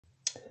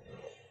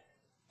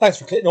Thanks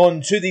for clicking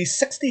on to the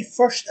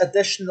 61st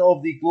edition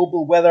of the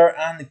Global Weather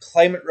and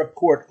Climate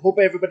Report. Hope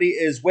everybody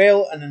is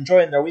well and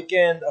enjoying their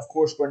weekend. Of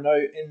course, we're now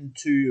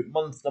into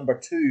month number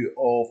 2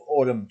 of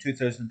autumn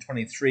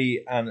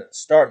 2023 and it's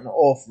starting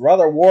off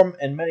rather warm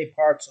in many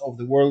parts of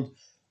the world.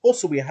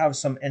 Also, we have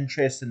some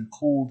interesting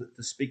cold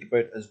to speak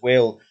about as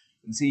well.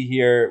 You can see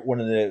here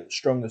one of the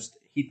strongest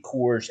heat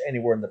cores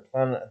anywhere on the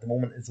planet at the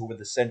moment is over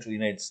the central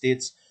United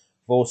States.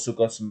 We've also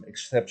got some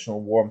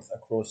exceptional warmth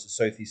across the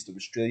southeast of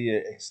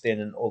Australia,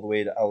 extending all the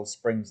way to Alice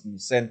Springs in the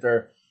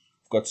centre.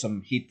 We've got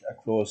some heat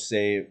across,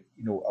 a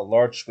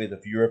large swathe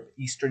of Europe,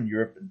 Eastern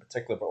Europe in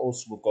particular, but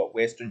also we've got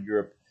Western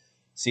Europe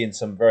seeing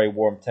some very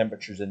warm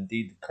temperatures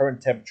indeed.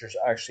 Current temperatures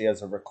actually,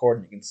 as a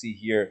recording, you can see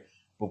here,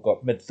 we've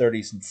got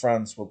mid-30s in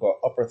France, we've got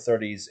upper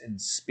 30s in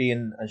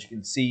Spain, as you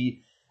can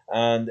see,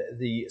 and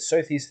the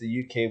southeast of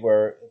the UK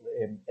were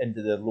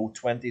into the low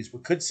 20s. We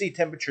could see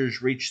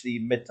temperatures reach the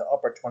mid to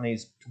upper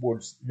 20s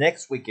towards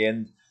next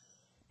weekend,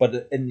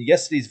 but in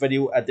yesterday's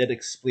video I did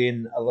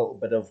explain a little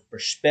bit of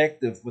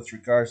perspective with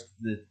regards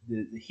to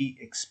the heat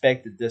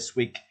expected this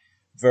week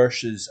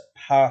versus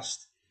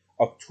past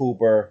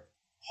October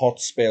hot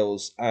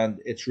spells, and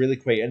it's really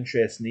quite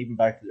interesting. Even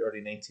back to the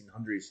early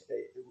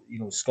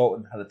 1900s,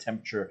 Scotland had a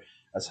temperature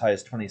as high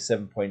as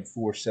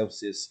 27.4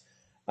 Celsius.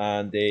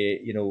 And,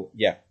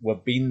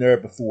 we've been there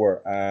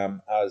before,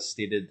 as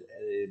stated,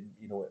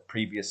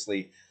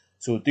 previously.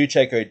 So do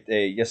check out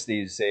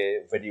yesterday's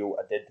video.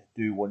 I did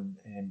do one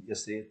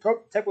yesterday.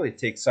 Typically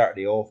take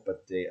Saturday off,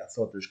 but I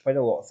thought there's quite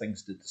a lot of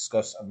things to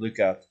discuss and look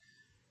at.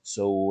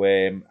 So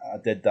I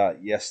did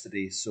that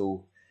yesterday.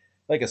 So,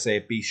 like I say,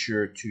 be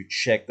sure to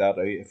check that out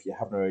if you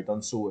haven't already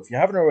done so. If you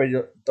haven't already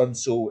done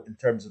so in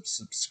terms of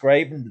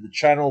subscribing to the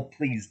channel,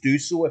 please do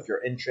so if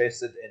you're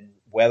interested in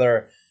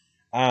weather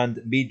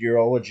and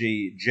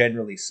meteorology,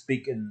 generally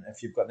speaking.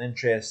 If you've got an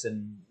interest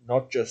in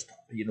not just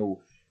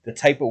the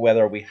type of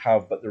weather we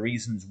have, but the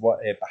reasons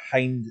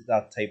behind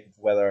that type of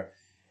weather,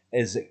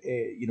 is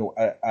an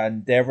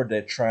endeavour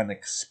to try and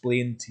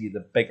explain to you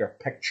the bigger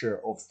picture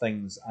of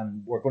things.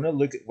 And we're going to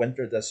look at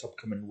winter this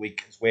upcoming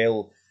week as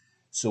well,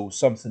 so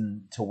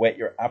something to whet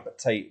your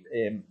appetite.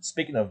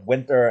 Speaking of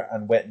winter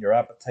and whetting your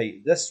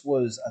appetite, this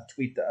was a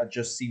tweet that I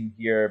just seen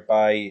here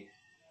by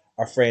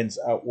our friends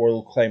at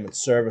World Climate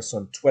Service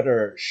on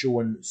Twitter,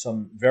 showing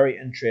some very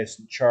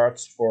interesting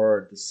charts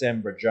for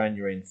December,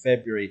 January and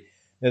February.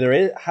 Now,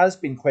 there has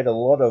been quite a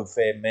lot of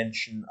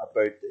mention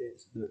about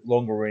the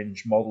longer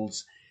range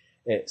models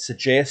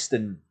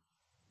suggesting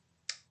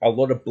a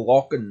lot of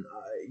blocking,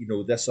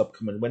 this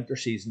upcoming winter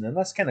season, and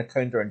that's kind of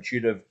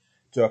counterintuitive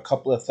to a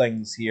couple of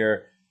things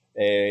here.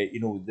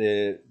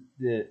 The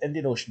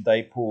Indian Ocean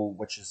dipole,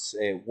 which is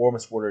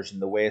warmest waters in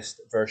the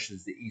west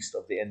versus the east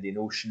of the Indian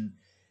Ocean,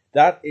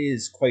 that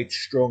is quite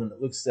strong, and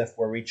it looks as if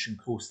we're reaching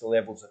coastal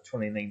levels of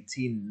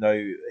 2019. Now,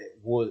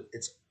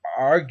 it's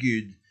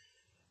argued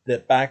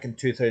that back in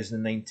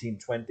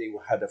 2019-20, we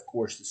had, of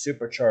course, the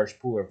supercharged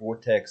polar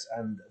vortex,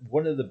 and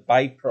one of the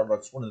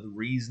byproducts, one of the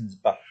reasons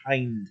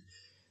behind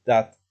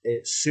that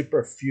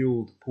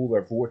super-fueled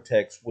polar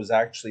vortex was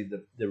actually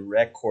the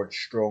record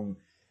strong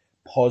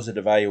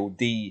positive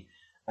IOD.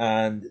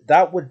 And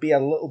that would be a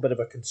little bit of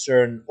a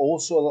concern.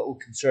 Also, a little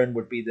concern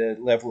would be the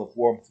level of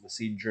warmth we're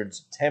seeing during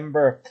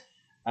September.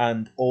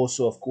 And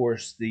also, of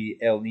course, the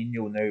El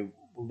Nino. Now,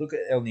 we'll look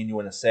at El Nino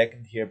in a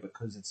second here,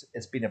 because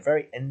it's been a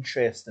very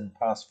interesting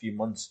past few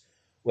months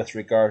with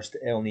regards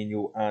to El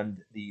Nino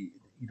and the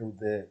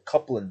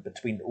coupling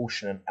between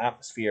ocean and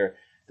atmosphere.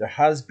 There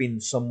has been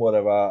somewhat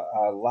of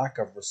a lack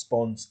of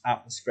response,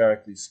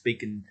 atmospherically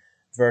speaking,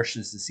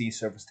 versus the sea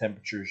surface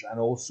temperatures, and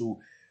also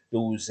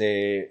those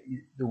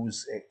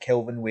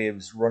Kelvin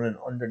waves running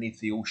underneath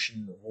the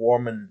ocean,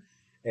 warming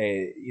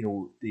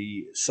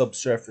the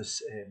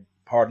subsurface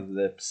part of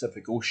the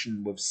Pacific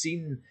Ocean. We've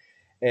seen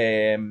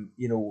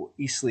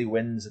easterly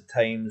winds at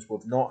times.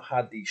 We've not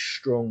had these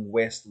strong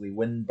westerly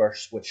wind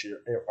bursts which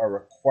are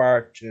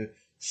required to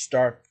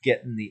start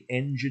getting the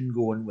engine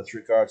going with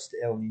regards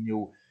to El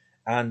Nino,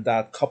 and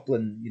that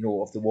coupling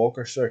of the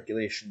Walker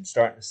circulation,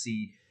 starting to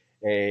see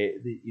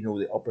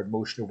the upward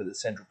motion over the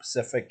Central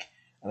Pacific.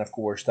 And of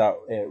course, that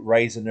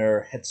rising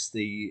air hits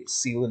the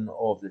ceiling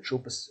of the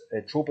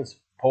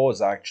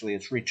tropopause. Actually,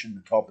 it's reaching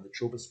the top of the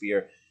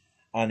troposphere,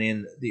 and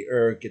then the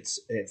air gets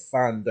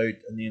fanned out,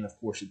 and then of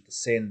course it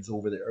descends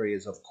over the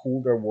areas of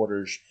colder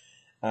waters,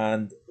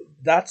 and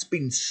that's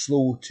been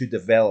slow to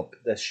develop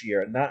this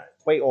year, and that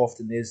quite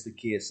often is the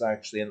case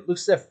actually. And it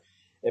looks as if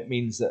it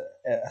means that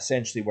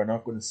essentially we're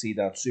not going to see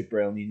that super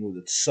El Nino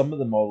that some of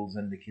the models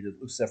indicated. It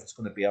looks as if it's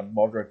going to be a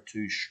moderate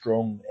to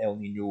strong El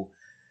Nino.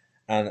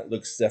 And it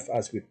looks as if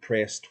as we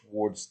press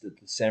towards the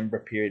December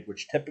period,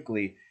 which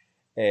typically,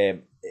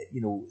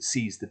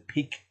 sees the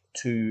peak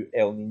to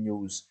El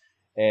Ninos,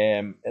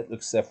 it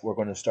looks as if we're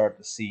going to start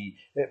to see.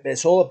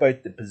 It's all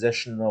about the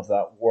position of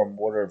that warm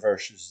water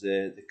versus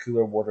the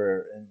cooler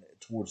water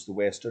towards the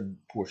western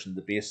portion of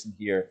the basin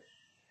here.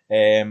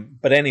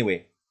 But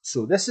anyway,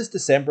 so this is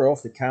December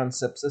off the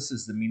CANSIPS. This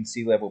is the mean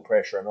sea level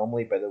pressure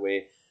anomaly, by the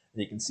way.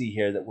 And you can see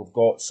here that we've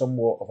got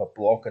somewhat of a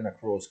blocking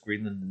across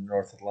Greenland and the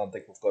North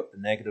Atlantic. We've got the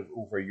negative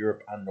over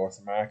Europe and North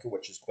America,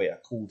 which is quite a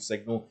cold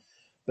signal.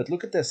 But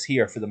look at this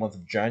here for the month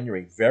of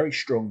January. Very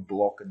strong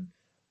blocking.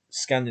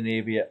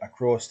 Scandinavia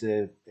across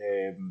the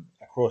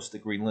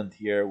Greenland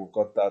here. We've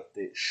got that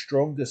the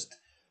strongest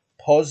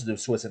positive,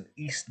 so it's an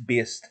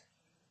east-based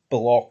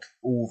block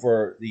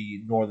over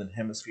the northern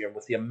hemisphere. And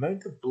with the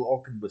amount of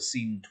blocking we've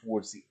seen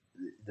towards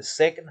the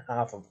second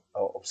half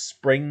of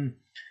spring,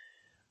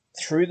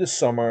 through the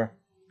summer,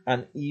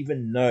 and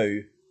even now,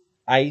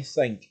 I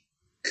think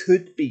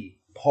could be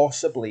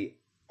possibly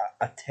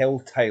a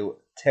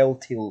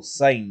telltale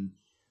sign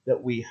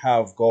that we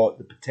have got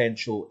the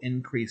potential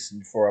increase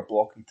in for a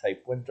blocky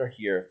type winter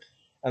here.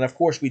 And of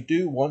course, we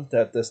do want to,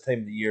 at this time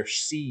of the year,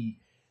 see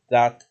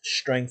that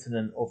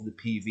strengthening of the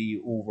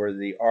PV over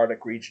the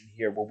Arctic region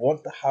here. We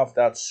want to have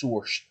that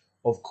source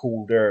of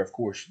cold air. Of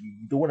course,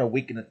 you don't want to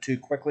weaken it too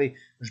quickly.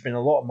 There's been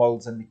a lot of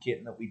models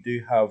indicating that we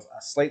do have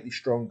a slightly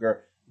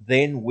stronger,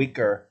 then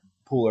weaker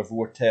polar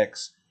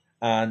vortex,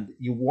 and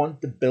you want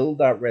to build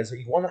that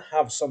reservoir. You want to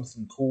have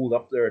something cold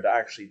up there to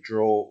actually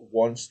draw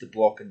once the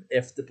blocking,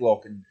 if the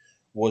blocking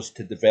was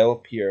to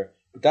develop here.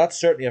 But that's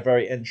certainly a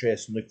very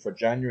interesting look for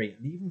January,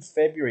 and even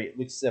February. It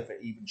looks as if it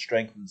even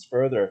strengthens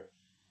further.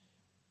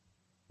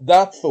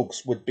 That,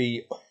 folks, would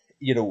be,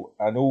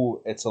 I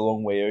know it's a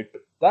long way out,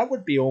 but that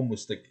would be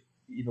almost like,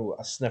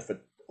 a sniff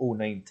at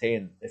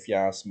 0910, if you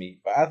ask me.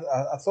 But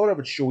I thought I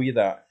would show you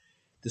that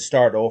to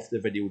start off the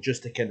video,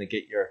 just to kind of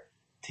get your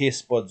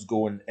taste buds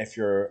going if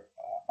you're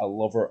a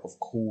lover of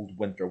cold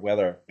winter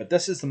weather. But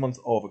this is the month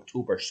of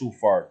October so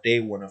far, day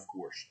one, of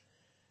course.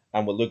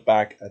 And we'll look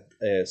back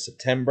at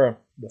September.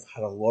 We've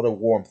had a lot of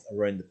warmth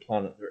around the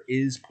planet. There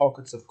is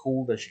pockets of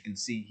cold, as you can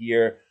see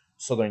here.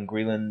 Southern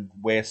Greenland,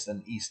 west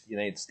and east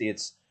United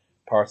States,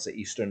 parts of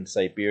eastern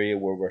Siberia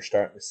where we're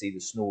starting to see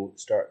the snow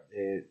start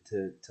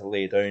to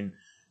lay down,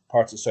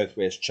 parts of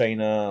southwest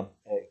China,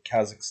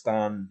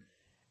 Kazakhstan,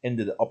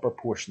 into the upper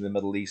portion of the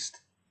Middle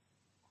East,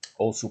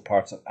 also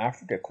parts of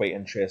Africa, quite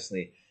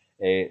interestingly,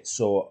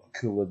 saw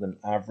cooler than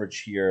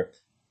average here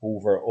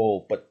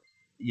overall. But,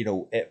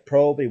 it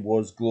probably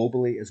was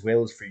globally, as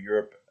well as for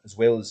Europe, as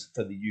well as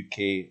for the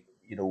UK,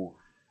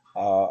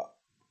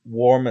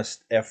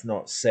 warmest, if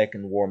not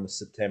second warmest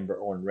September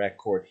on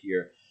record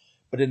here.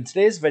 But in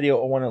today's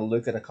video, I want to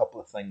look at a couple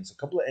of things, a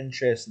couple of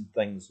interesting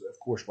things. Of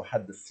course, we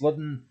had the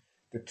flooding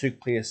that took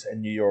place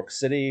in New York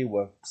City.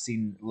 We've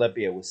seen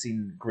Libya, we've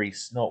seen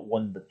Greece, not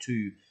one but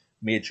two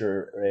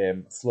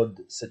major flood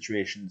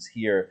situations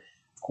here.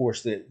 Of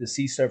course, the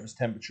sea surface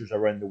temperatures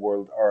around the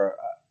world are,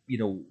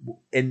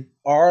 in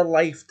our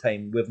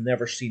lifetime, we've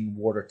never seen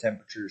water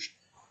temperatures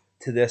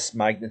to this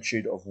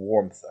magnitude of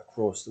warmth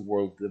across the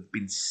world. They've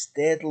been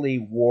steadily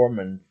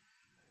warming,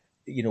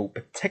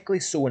 particularly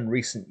so in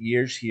recent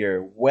years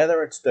here,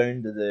 whether it's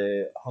down to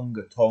the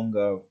Hunga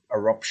Tonga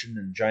eruption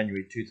in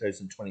January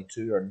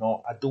 2022 or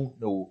not, I don't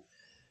know.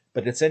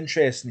 But it's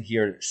interesting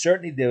here.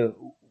 Certainly the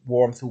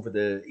warmth over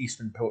the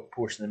eastern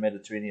portion of the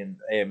Mediterranean,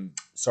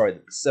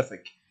 the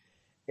Pacific,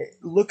 it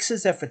looks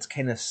as if it's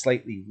kind of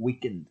slightly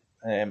weakened.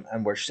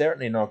 And we're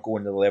certainly not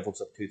going to the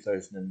levels of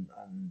 2000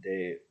 and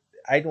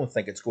I don't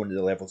think it's going to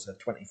the levels of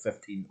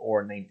 2015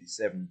 or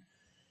 97,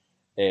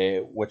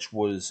 which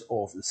was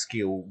off the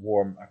scale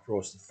warm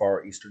across the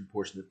far eastern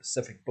portion of the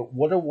Pacific. But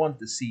what I want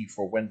to see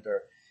for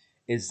winter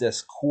is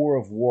this core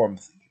of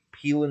warmth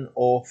peeling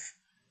off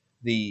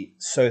the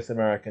South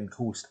American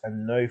coast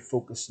and now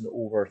focusing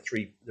over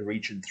the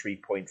region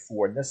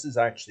 3.4. And this is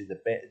actually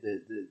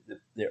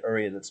the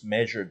area that's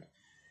measured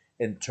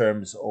in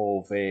terms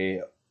of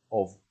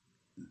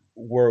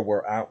where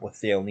we're at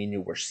with the El Nino.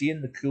 We're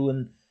seeing the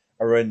cooling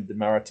around the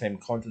maritime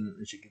continent,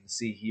 as you can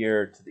see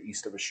here to the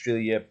east of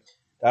Australia.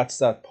 That's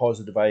that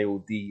positive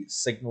IOD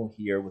signal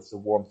here with the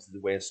warmth to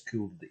the west,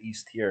 cool to the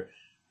east here.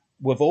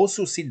 We've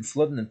also seen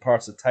flooding in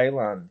parts of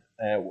Thailand.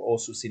 We've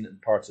also seen it in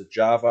parts of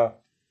Java,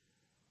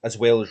 as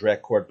well as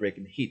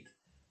record-breaking heat.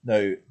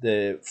 Now,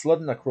 the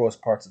flooding across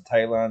parts of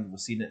Thailand,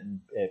 we've seen it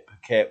in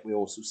Phuket, we've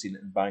also seen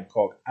it in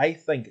Bangkok. I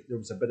think there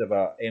was a bit of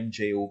a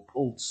MJO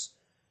pulse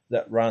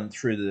that ran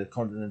through the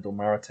continental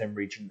maritime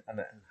region, and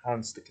it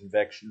enhanced the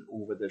convection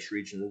over this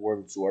region of the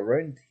world. So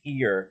around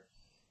here,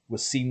 we've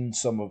seen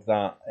some of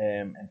that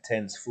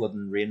intense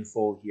flooding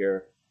rainfall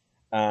here,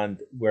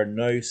 and we're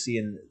now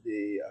seeing,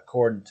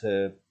 according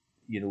to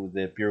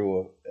the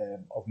Bureau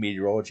of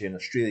Meteorology in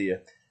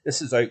Australia,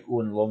 this is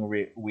outgoing long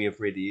wave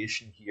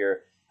radiation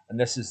here, and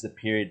this is the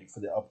period for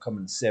the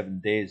upcoming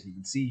 7 days. You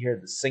can see here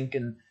the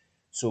sinking,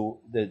 so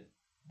the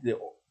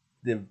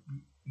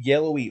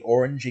yellowy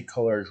orangey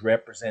colors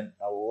represent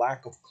a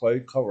lack of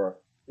cloud cover.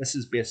 This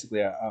is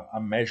basically a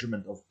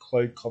measurement of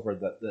cloud cover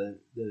that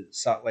the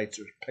satellites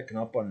are picking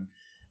up on.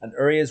 And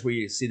areas where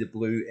you see the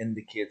blue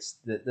indicates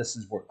that this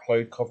is where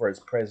cloud cover is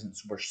present.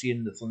 So we're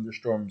seeing the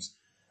thunderstorms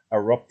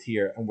erupt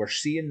here, and we're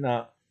seeing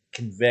that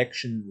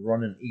convection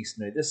running east.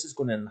 Now, this is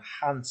going to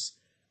enhance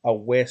a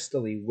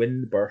westerly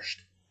wind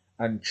burst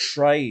and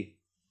try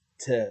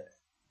to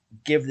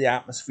give the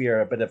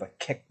atmosphere a bit of a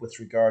kick with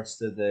regards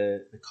to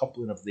the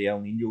coupling of the El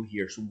Nino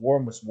here. So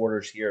warmest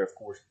waters here, of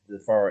course, the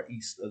far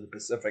east of the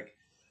Pacific.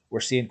 We're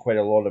seeing quite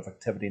a lot of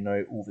activity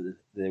now over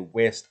the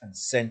west and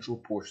central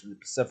portion of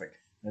the Pacific.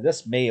 Now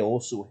this may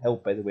also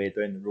help, by the way,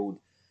 down the road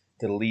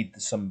to lead to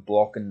some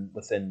blocking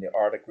within the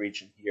Arctic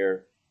region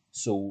here.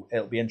 So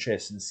it'll be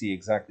interesting to see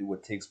exactly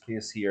what takes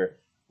place here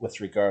with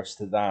regards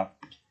to that.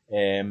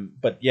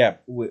 But yeah,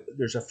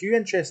 there's a few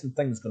interesting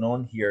things going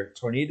on here.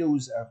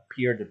 Tornadoes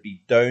appear to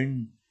be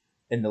down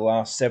in the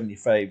last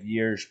 75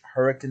 years.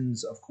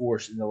 Hurricanes, of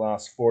course, in the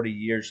last 40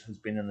 years has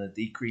been in a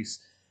decrease.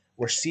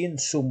 We're seeing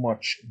so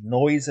much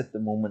noise at the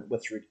moment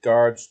with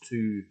regards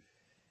to,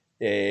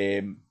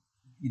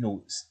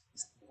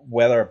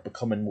 weather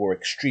becoming more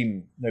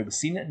extreme. Now, we've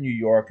seen it in New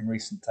York in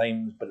recent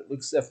times, but it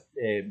looks as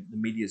if the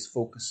media is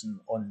focusing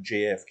on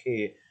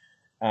JFK,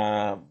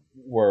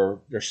 where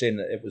they're saying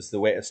that it was the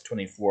wettest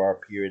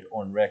 24-hour period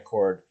on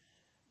record.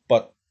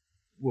 But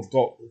we've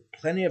got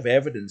plenty of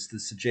evidence to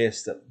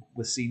suggest that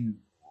we've seen,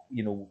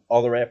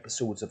 other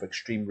episodes of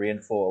extreme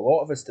rainfall. A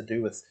lot of it's to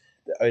do with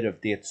the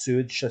out-of-date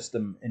sewage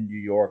system in New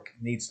York.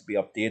 Needs to be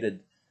updated,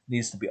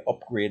 needs to be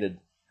upgraded.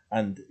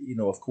 And,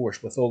 of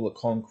course, with all the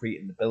concrete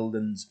in the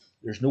buildings,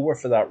 there's nowhere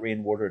for that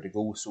rainwater to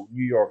go. So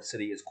New York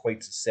City is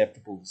quite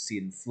susceptible to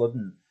seeing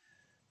flooding.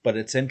 But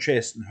it's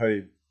interesting how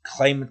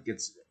climate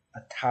gets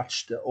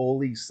attached to all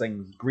these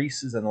things.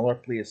 Greece is another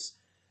place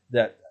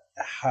that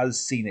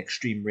has seen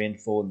extreme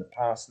rainfall in the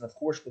past. And of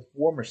course, with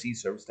warmer sea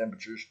surface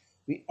temperatures,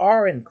 we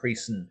are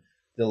increasing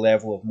the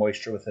level of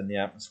moisture within the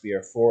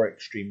atmosphere for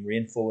extreme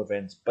rainfall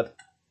events. But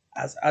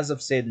as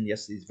I've said in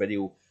yesterday's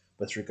video,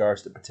 with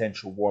regards to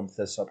potential warmth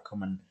this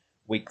upcoming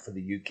week for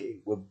the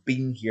UK, we've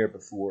been here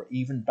before.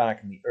 Even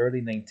back in the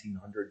early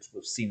 1900s,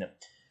 we've seen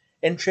it.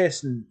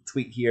 Interesting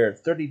tweet here,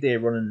 30-day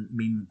running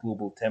mean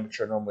global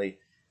temperature, normally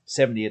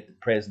 78 at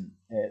present.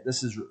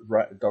 This is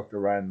Dr.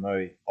 Ryan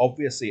Maui.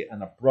 Obviously,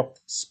 an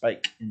abrupt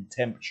spike in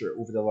temperature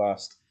over the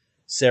last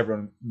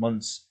several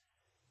months.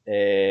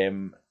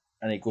 And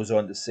he goes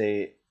on to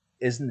say,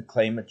 isn't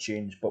climate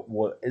change, but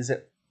what is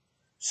it?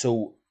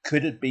 So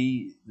could it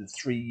be the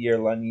 3-year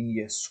La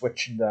Nina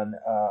switching to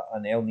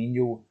an El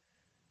Nino?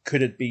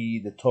 Could it be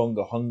the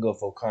Tonga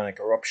volcanic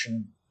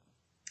eruption?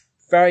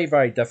 Very,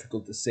 very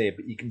difficult to say,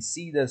 but you can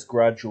see this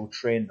gradual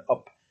trend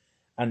up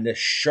and the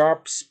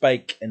sharp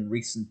spike in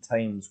recent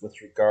times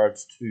with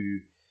regards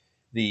to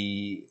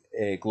the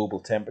global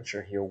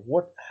temperature here.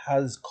 What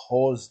has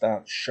caused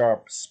that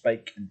sharp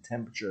spike in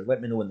temperature?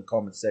 Let me know in the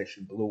comment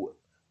section below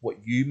what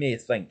you may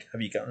think.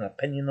 Have you got an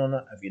opinion on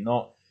it? Have you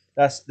not?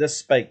 This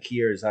spike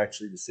here is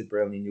actually the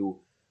Super El Nino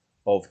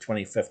of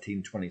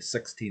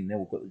 2015-2016. Then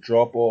we've got the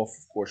drop off.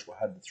 Of course, we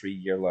had the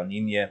 3-year La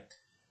Nina.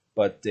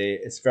 But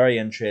it's very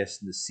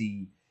interesting to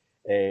see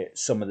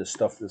some of the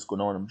stuff that's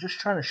going on. I'm just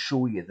trying to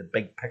show you the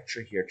big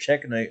picture here.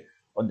 Checking out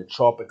on the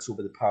tropics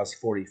over the past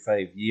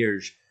 45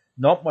 years.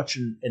 Not much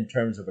in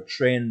terms of a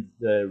trend.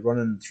 The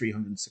running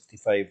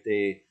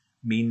 365-day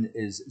mean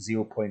is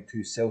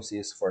 0.2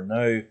 Celsius for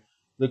now.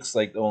 Looks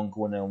like the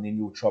ongoing El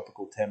Nino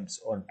tropical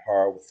temps on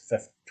par with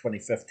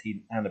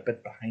 2015 and a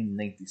bit behind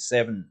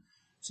 97.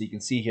 So you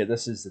can see here,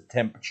 this is the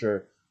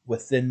temperature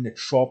within the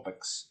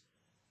tropics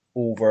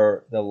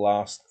over the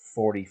last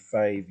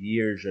 45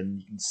 years. And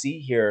you can see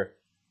here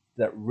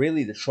that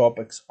really the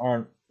tropics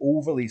aren't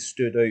overly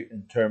stood out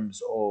in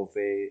terms of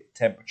a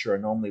temperature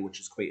anomaly, which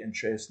is quite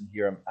interesting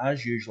here.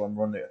 As usual, I'm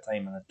running out of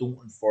time and I don't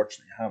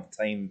unfortunately have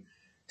time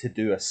to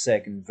do a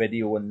second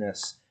video on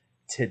this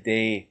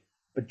today.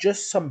 But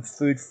just some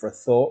food for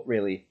thought,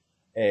 really,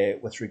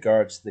 with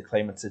regards to the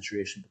climate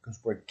situation, because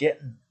we're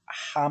getting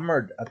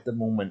hammered at the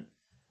moment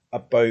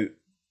about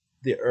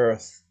the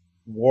Earth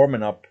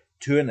warming up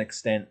to an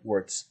extent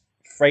where it's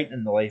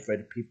frightening the life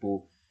out of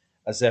people,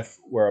 as if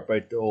we're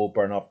about to all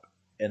burn up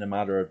in a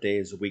matter of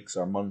days or weeks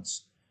or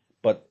months.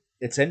 But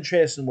it's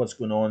interesting what's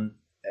going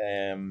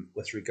on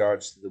with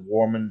regards to the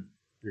warming.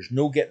 There's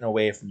no getting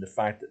away from the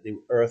fact that the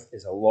Earth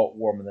is a lot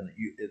warmer than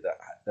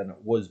it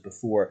was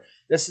before.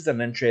 This is an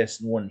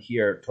interesting one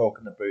here,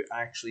 talking about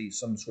actually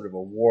some sort of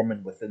a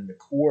warming within the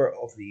core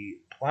of the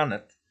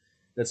planet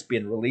that's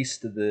being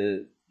released to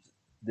the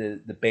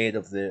bed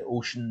of the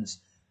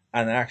oceans.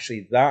 And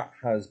actually that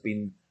has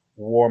been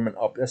warming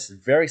up. This is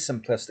very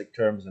simplistic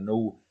terms, I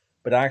know,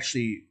 but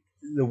actually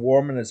the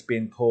warming is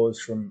being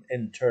caused from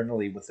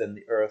internally within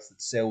the Earth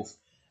itself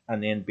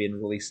and then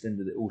being released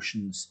into the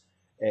oceans.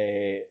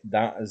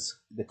 That is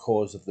the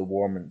cause of the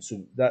warming.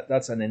 So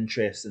that's an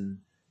interesting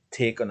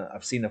take on it.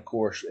 I've seen, of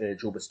course,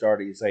 Joe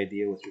Bastardi's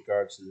idea with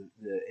regards to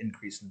the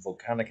increase in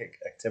volcanic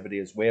activity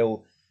as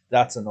well.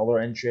 That's another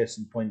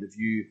interesting point of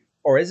view.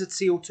 Or is it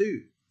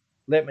CO2?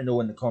 Let me know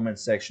in the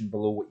comments section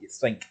below what you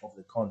think of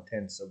the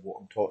contents of what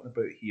I'm talking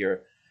about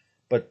here.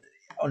 But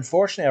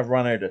unfortunately, I've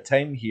run out of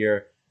time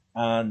here.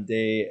 And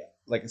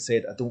like I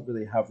said, I don't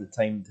really have the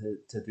time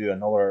to do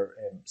another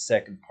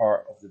second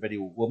part of the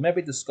video. We'll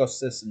maybe discuss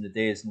this in the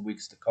days and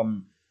weeks to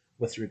come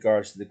with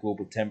regards to the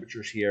global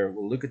temperatures here.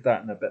 We'll look at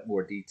that in a bit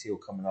more detail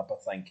coming up,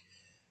 I think.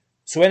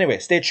 So anyway,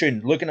 stay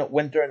tuned. Looking at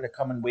winter in the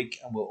coming week,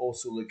 and we'll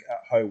also look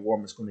at how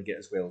warm it's going to get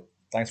as well.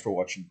 Thanks for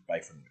watching. Bye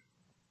for now.